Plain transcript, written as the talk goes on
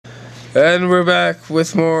And we're back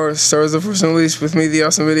with more Star Wars: The Force Unleashed with me, the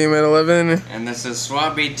awesome Video Man 11. And this is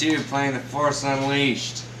swatb2 playing The Force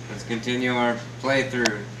Unleashed. Let's continue our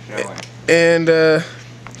playthrough, shall we? And,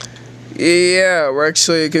 yeah, we're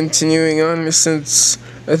actually continuing on since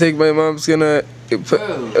I think my mom's gonna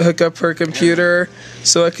hook up her computer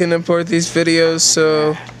so I can import these videos,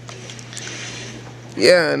 so...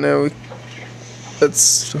 Yeah, now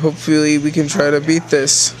let's hopefully we can try to beat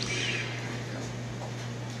this.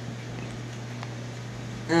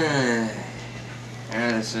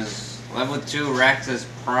 And this is level 2 Raxus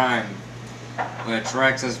Prime, which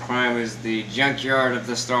Raxus Prime is the junkyard of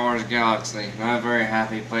the Star Wars galaxy. Not a very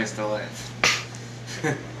happy place to live.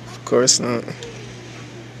 Of course not.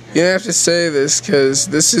 You don't have to say this because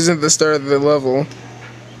this isn't the start of the level.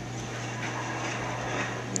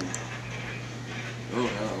 Oh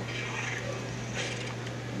no.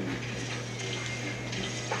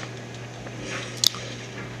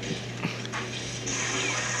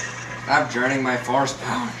 Stop draining my force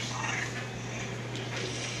powers.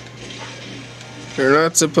 You're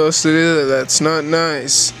not supposed to do that. That's not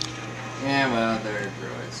nice. Yeah, well, they're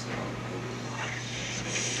droids, so.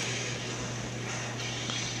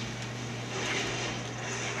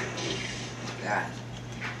 God.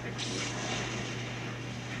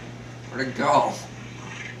 Where'd it go?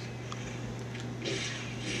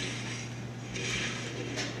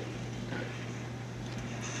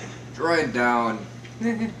 Droid down.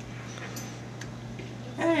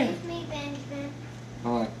 Excuse me, Benjamin.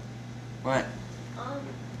 What? What?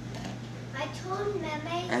 I told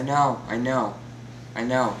Meme. I know.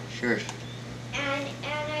 Sure. And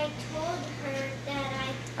I told her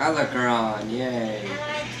that I look her on, yay. And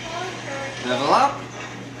I told her. Level up?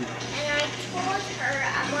 And I told her I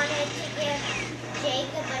wanted to give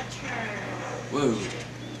Jacob a turn. Woo.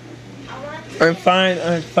 I'm fine.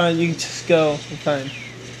 You can just go. I'm fine.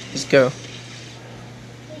 Just go.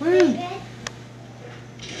 David.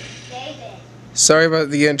 Sorry about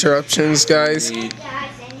the interruptions, guys. Indeed. Guys,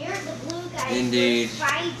 and you're the blue guys. Indeed.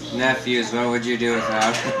 Nephews, what would you do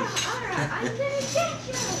without? I'm gonna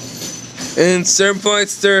get you. In certain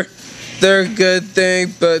points, they're a good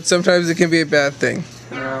thing, but sometimes it can be a bad thing.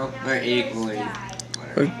 No, they're equally.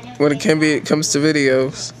 When it comes to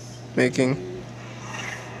videos making.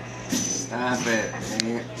 Stop it,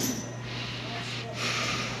 dang it.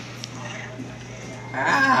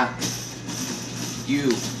 Ah!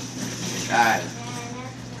 You. Die.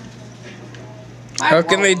 How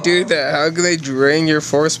can they do that? How can they drain your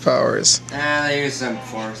force powers? Ah, they use some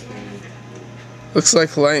force thing. Looks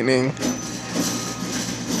like lightning.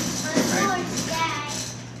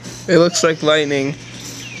 It looks like lightning.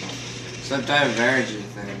 Some type of energy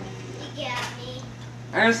thing.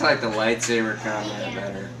 I just like the lightsaber combat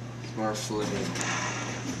better. It's more fluid.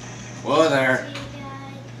 Whoa there.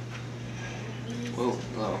 Whoa,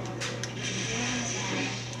 whoa.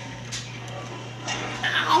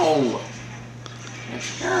 Ow! It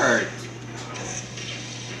hurt.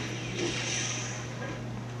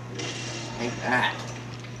 Like that.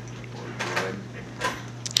 Good.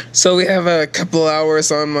 So we have a couple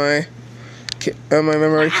hours on my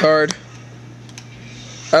memory card.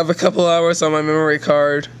 I have a couple hours on my memory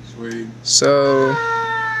card. Sweet. So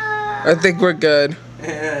I think we're good.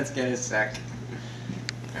 Let's get a sec.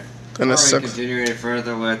 Gonna Before suck. we continue any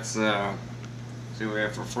further, let's see what we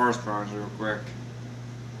have for force powers real quick.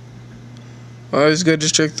 Always good to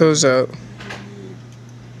check those out.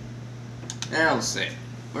 Yeah, we'll see.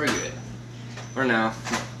 We're good. For now.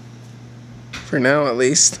 For now, at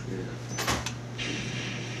least.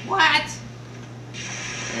 What?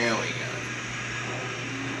 There we go.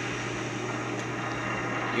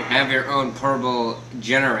 You have your own portable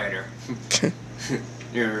generator.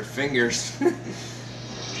 Your fingers.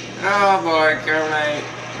 Oh boy, carbonite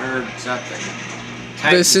or something.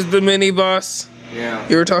 Titan. This is the mini boss Yeah.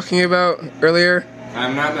 you were talking about earlier. If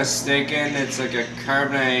I'm not mistaken, it's like a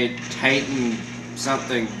carbonite Titan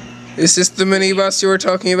something. Is this the mini boss you were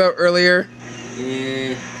talking about earlier?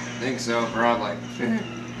 Yeah, I think so, probably.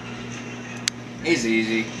 He's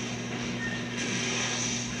easy.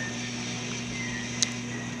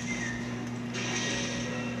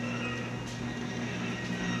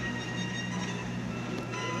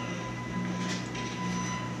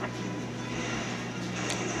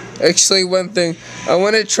 Actually, one thing I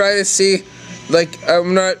want to try to see, like,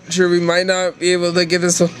 I'm not sure, we might not be able to get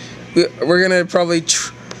this. We're gonna probably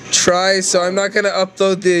try, so I'm not gonna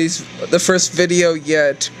upload the first video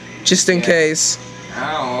yet, just in case.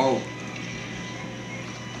 Ow.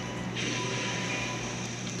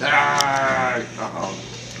 Ah, uh-oh.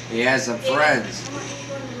 He has some friends.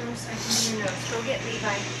 Go get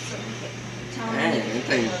Levi so he can tell Hey, him.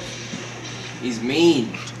 anything. He's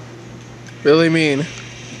mean. Really mean.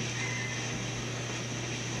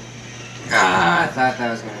 Ah, I thought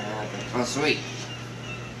that was gonna happen. Oh, sweet.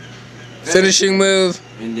 Finishing move.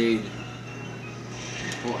 Indeed.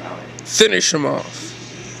 Wow. Finish him off.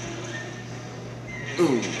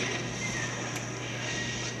 Ooh.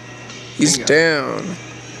 He's Bingo. down.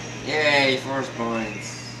 Yay, force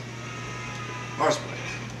points. Force points.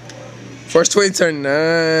 Force points are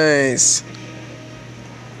nice.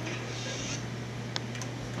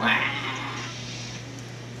 Wow.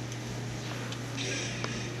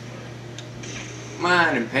 Come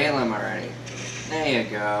on, impale him already. There you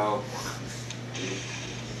go.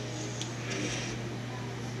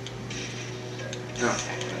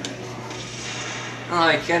 Okay. Oh,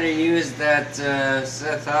 I could have used that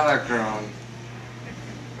Sith holocron.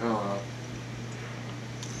 Oh well.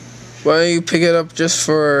 Why don't you pick it up just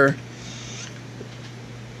for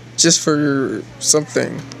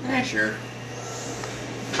something? Yeah, sure.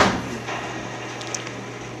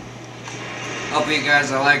 Hope you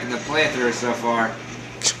guys are liking the playthrough so far.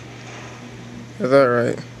 Is that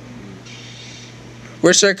right?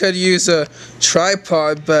 Wish I could use a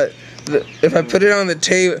tripod, but if I put it on the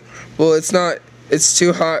table, well, it's not. It's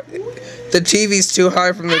too high. The TV's too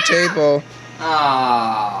high from the table.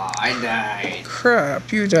 Oh, I died.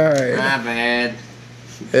 Crap, you died. My bad.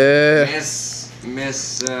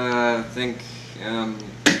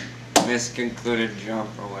 Misconcluded jump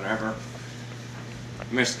or whatever.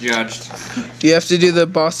 Misjudged. Do you have to do the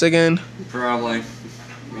boss again? Probably.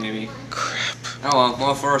 Maybe. Crap. Oh well,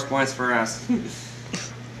 more force points for us.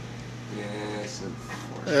 Yes, of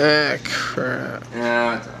course. Crap.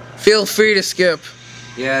 No, it's alright. Feel free to skip.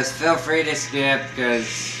 Yes, feel free to skip,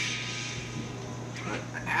 because...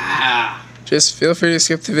 Just feel free to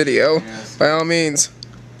skip the video. Yes. By all means.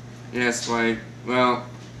 Yes, well,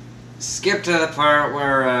 skip to the part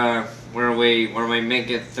where we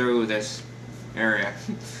make it through this area.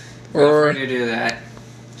 Feel free to do that.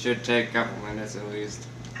 Should take a couple minutes at least.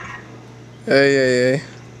 Hey.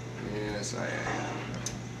 Yes,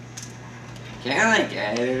 can I like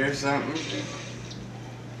add it or something?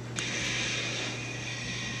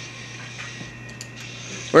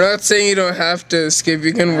 We're not saying you don't have to skip.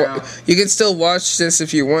 You can you can still watch this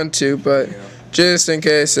if you want to, but just in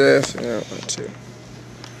case if you don't want to.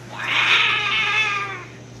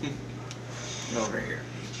 Over here.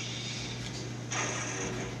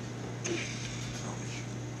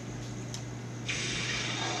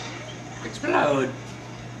 Explode.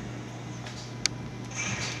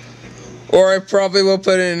 Or I probably will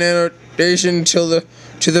put in an annotation to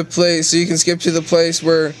the place, so you can skip to the place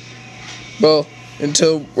where, well,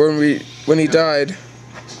 until when he died.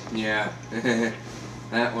 Yeah,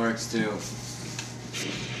 that works too.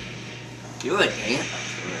 Good, man.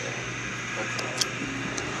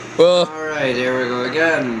 Well, All right, here we go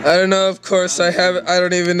again. I don't know. Of course, I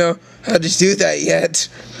don't even know how to do that yet.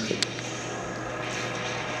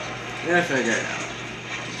 Gonna figure it out.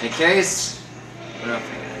 In case, we'll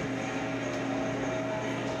figure it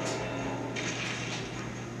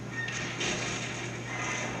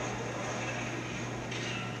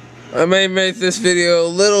out. I may make this video a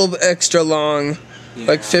little extra long,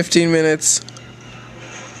 like 15 minutes.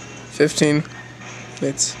 15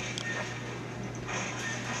 minutes.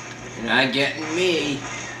 You're not getting me.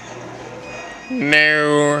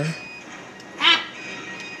 No.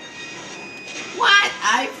 What?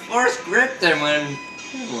 I force gripped him when...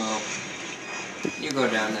 Well, you go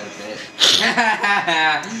down that pit.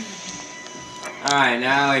 Alright,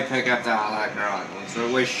 now we pick up the holocron. That's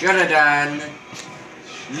what we should have done.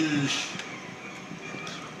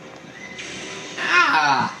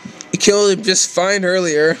 Ah! You killed him just fine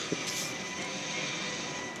earlier.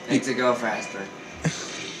 Makes it go faster.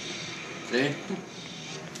 See?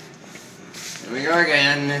 Here we go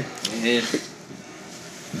again. And...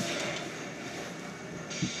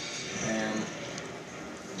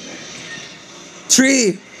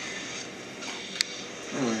 Tree!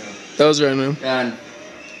 There we go. That was random. Done.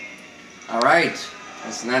 Alright.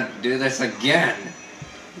 Let's not do this again.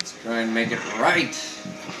 Let's try and make it right.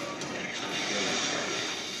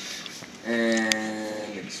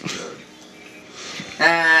 And explode.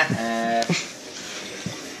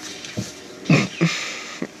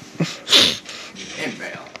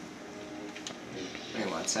 Impale. Wait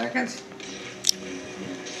 1 second.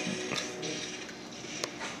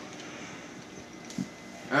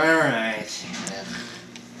 Alright.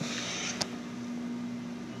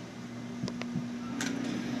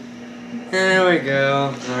 There we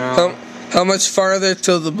go. How much farther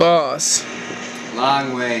till the boss?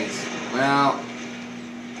 Long ways. Well,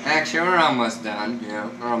 actually, we're almost done. Yeah,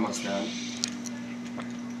 we're almost done.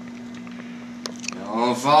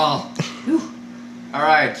 Don't fall.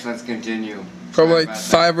 Alright, let's continue. Probably like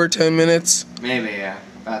 5 or 10 minutes. Maybe, yeah.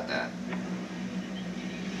 About that.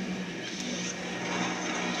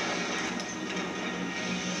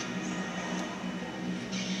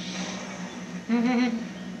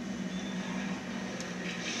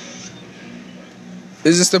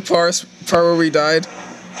 Is this the part where we died?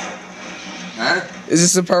 Huh? Is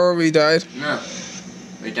this the part where we died? No.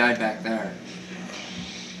 We died back there.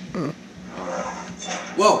 Oh.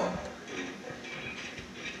 Whoa!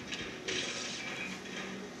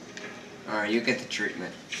 Alright, you get the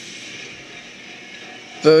treatment.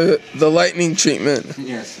 The lightning treatment.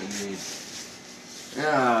 Yes, indeed.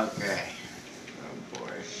 Okay. Oh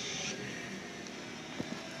boy.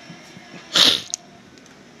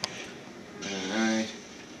 Alright.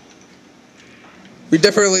 We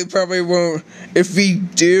definitely probably won't. If we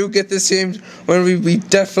do get the same one, we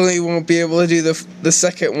definitely won't be able to do the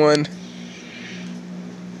second one.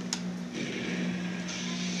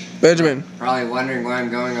 Benjamin. Probably wondering why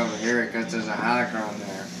I'm going over here because there's a holocron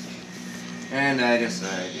there. And I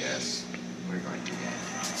decided, yes, we're going to get.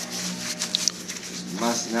 Just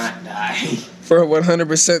must not die. For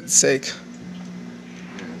 100% sake.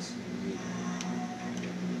 Yes.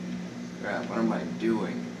 Crap, what am I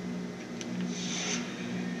doing?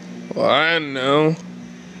 Well, I don't know.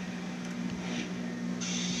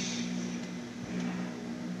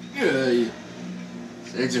 These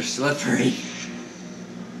eggs are slippery.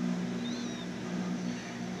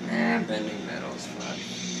 Bending metal's fun.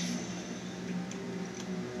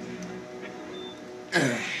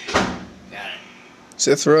 Got it.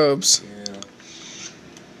 Sith robes. Yeah.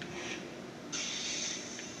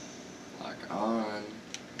 Lock on.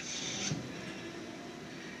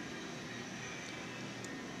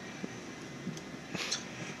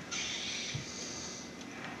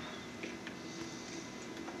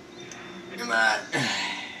 Come on.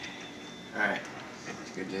 Alright,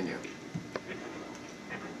 let's continue.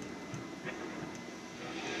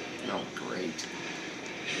 Oh, great.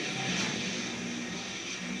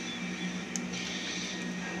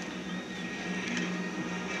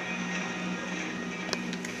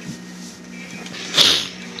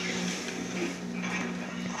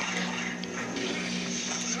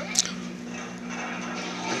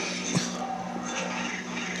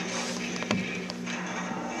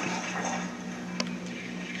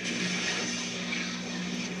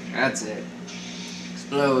 That's it.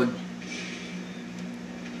 Explode.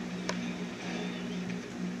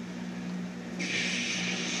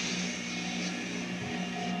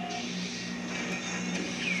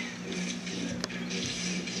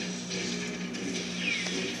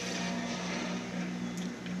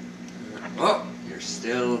 Oh, you're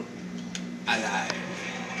still alive.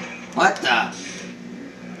 What the?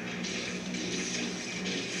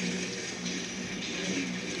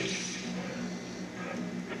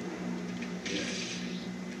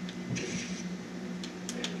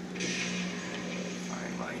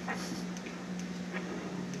 Finally.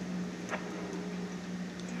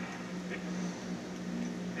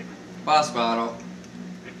 Boss bottle.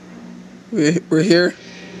 We're here?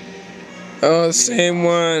 Oh, same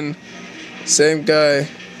one. Same guy.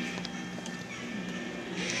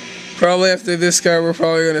 Probably after this guy, we're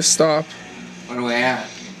probably going to stop. What are we at?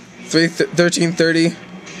 13:30. 13:30.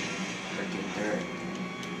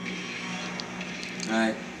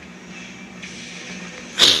 Alright.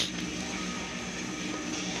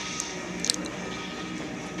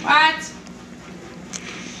 What?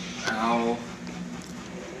 Ow.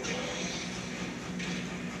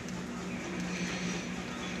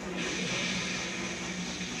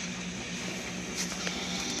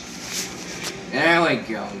 There we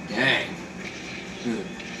go, dang.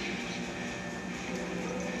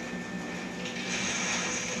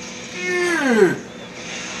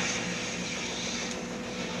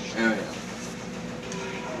 There we go.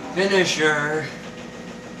 Finisher.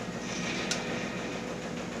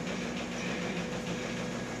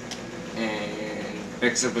 And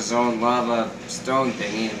picks up his own lava stone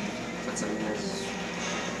thingy and puts it in his.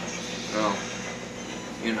 Oh.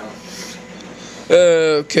 You know.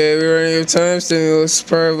 Okay, we're running out of time. Let's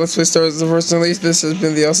start with the first and least. This has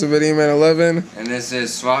been the Awesome Video Man 11. And this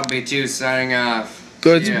is swatb2 signing off.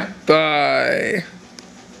 Goodbye.